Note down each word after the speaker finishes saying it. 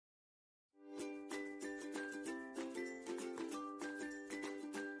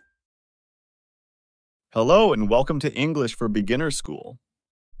Hello and welcome to English for Beginners School.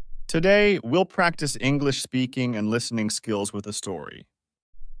 Today, we'll practice English speaking and listening skills with a story.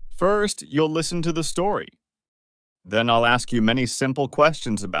 First, you'll listen to the story. Then I'll ask you many simple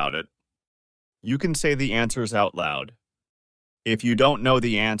questions about it. You can say the answers out loud. If you don't know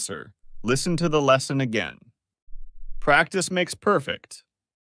the answer, listen to the lesson again. Practice makes perfect.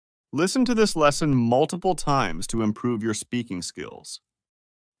 Listen to this lesson multiple times to improve your speaking skills.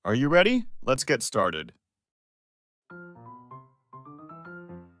 Are you ready? Let's get started.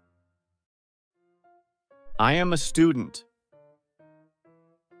 I am a student.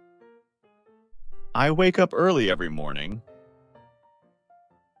 I wake up early every morning.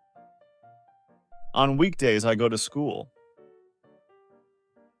 On weekdays, I go to school.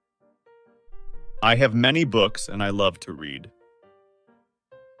 I have many books and I love to read.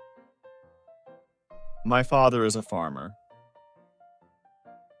 My father is a farmer.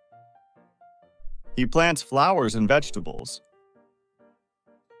 He plants flowers and vegetables.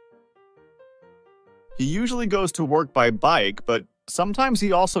 He usually goes to work by bike, but sometimes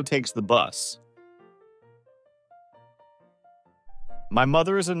he also takes the bus. My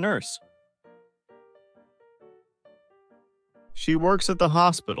mother is a nurse. She works at the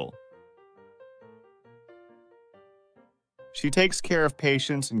hospital. She takes care of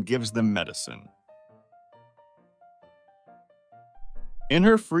patients and gives them medicine. In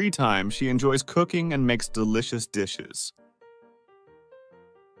her free time, she enjoys cooking and makes delicious dishes.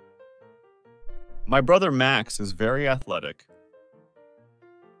 My brother Max is very athletic.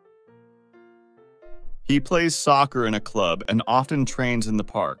 He plays soccer in a club and often trains in the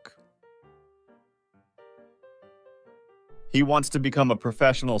park. He wants to become a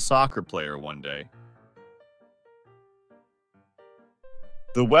professional soccer player one day.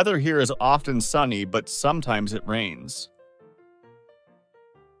 The weather here is often sunny, but sometimes it rains.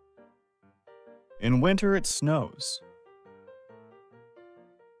 In winter, it snows.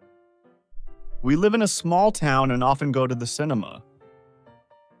 We live in a small town and often go to the cinema.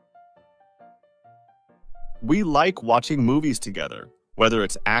 We like watching movies together, whether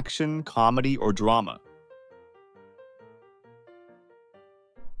it's action, comedy, or drama.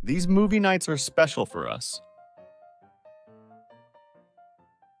 These movie nights are special for us.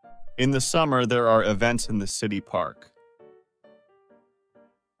 In the summer, there are events in the city park.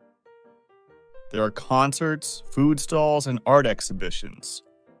 There are concerts, food stalls, and art exhibitions.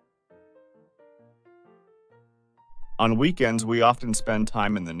 On weekends, we often spend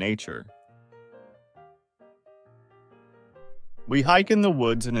time in the nature. We hike in the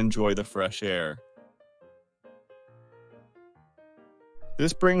woods and enjoy the fresh air.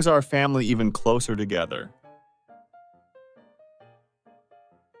 This brings our family even closer together.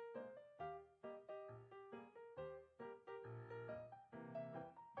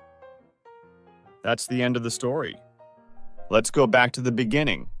 That's the end of the story. Let's go back to the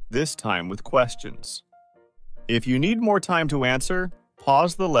beginning, this time with questions. If you need more time to answer,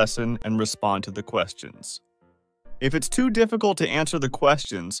 pause the lesson and respond to the questions. If it's too difficult to answer the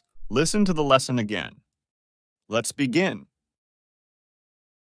questions, listen to the lesson again. Let's begin.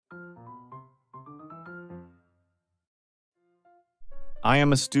 I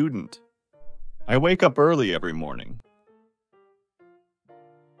am a student. I wake up early every morning.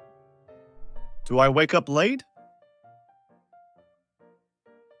 Do I wake up late?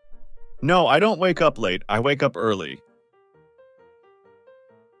 No, I don't wake up late. I wake up early.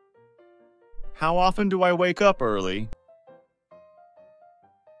 How often do I wake up early?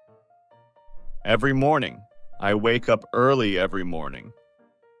 Every morning. I wake up early every morning.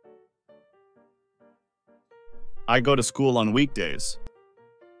 I go to school on weekdays.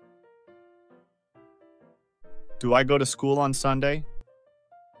 Do I go to school on Sunday?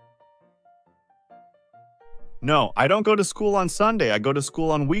 No, I don't go to school on Sunday. I go to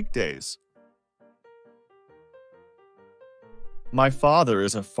school on weekdays. My father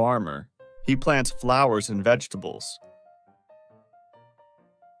is a farmer. He plants flowers and vegetables.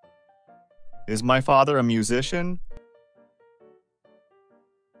 Is my father a musician?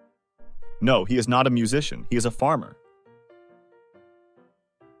 No, he is not a musician. He is a farmer.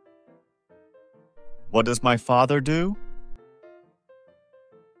 What does my father do?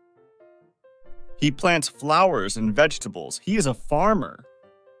 He plants flowers and vegetables. He is a farmer.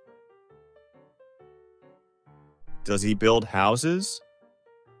 Does he build houses?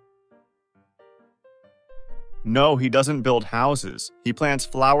 No, he doesn't build houses. He plants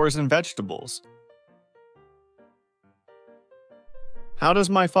flowers and vegetables. How does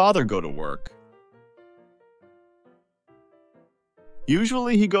my father go to work?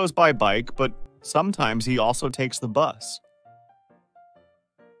 Usually he goes by bike, but sometimes he also takes the bus.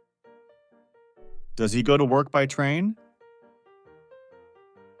 Does he go to work by train?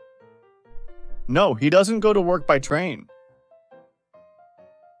 No, he doesn't go to work by train.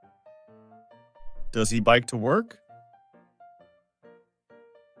 Does he bike to work?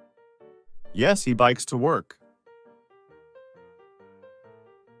 Yes, he bikes to work.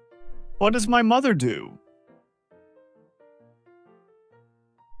 What does my mother do?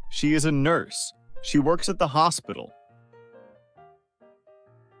 She is a nurse. She works at the hospital.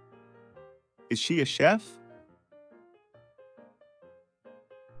 Is she a chef?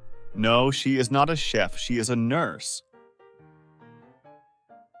 No, she is not a chef. She is a nurse.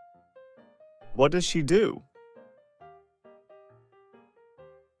 What does she do?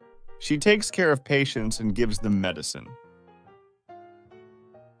 She takes care of patients and gives them medicine.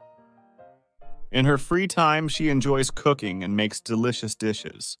 In her free time, she enjoys cooking and makes delicious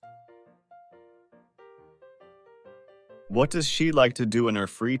dishes. What does she like to do in her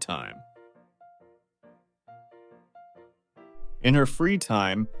free time? In her free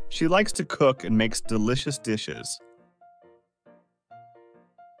time, she likes to cook and makes delicious dishes.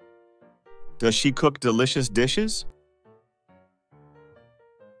 Does she cook delicious dishes?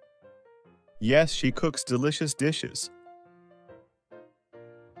 Yes, she cooks delicious dishes.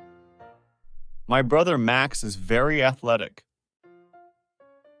 My brother Max is very athletic.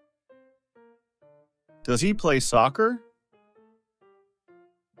 Does he play soccer?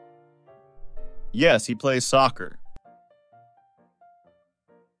 Yes, he plays soccer.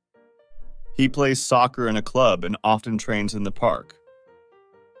 He plays soccer in a club and often trains in the park.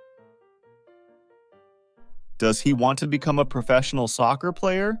 Does he want to become a professional soccer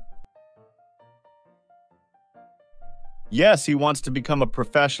player? Yes, he wants to become a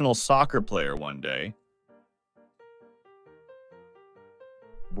professional soccer player one day.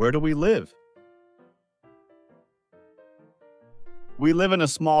 Where do we live? We live in a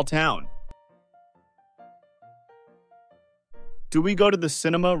small town. Do we go to the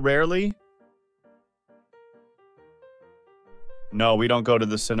cinema rarely? No, we don't go to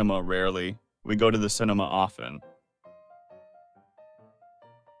the cinema rarely. We go to the cinema often.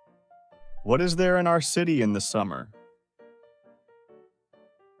 What is there in our city in the summer?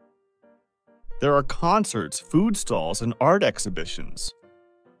 There are concerts, food stalls, and art exhibitions.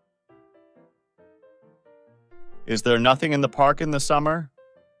 Is there nothing in the park in the summer?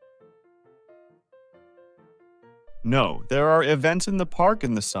 No, there are events in the park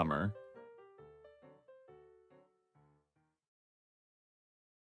in the summer.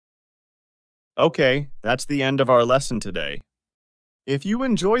 Okay, that's the end of our lesson today. If you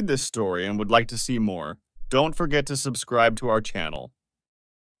enjoyed this story and would like to see more, don't forget to subscribe to our channel.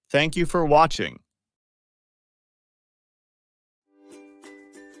 Thank you for watching.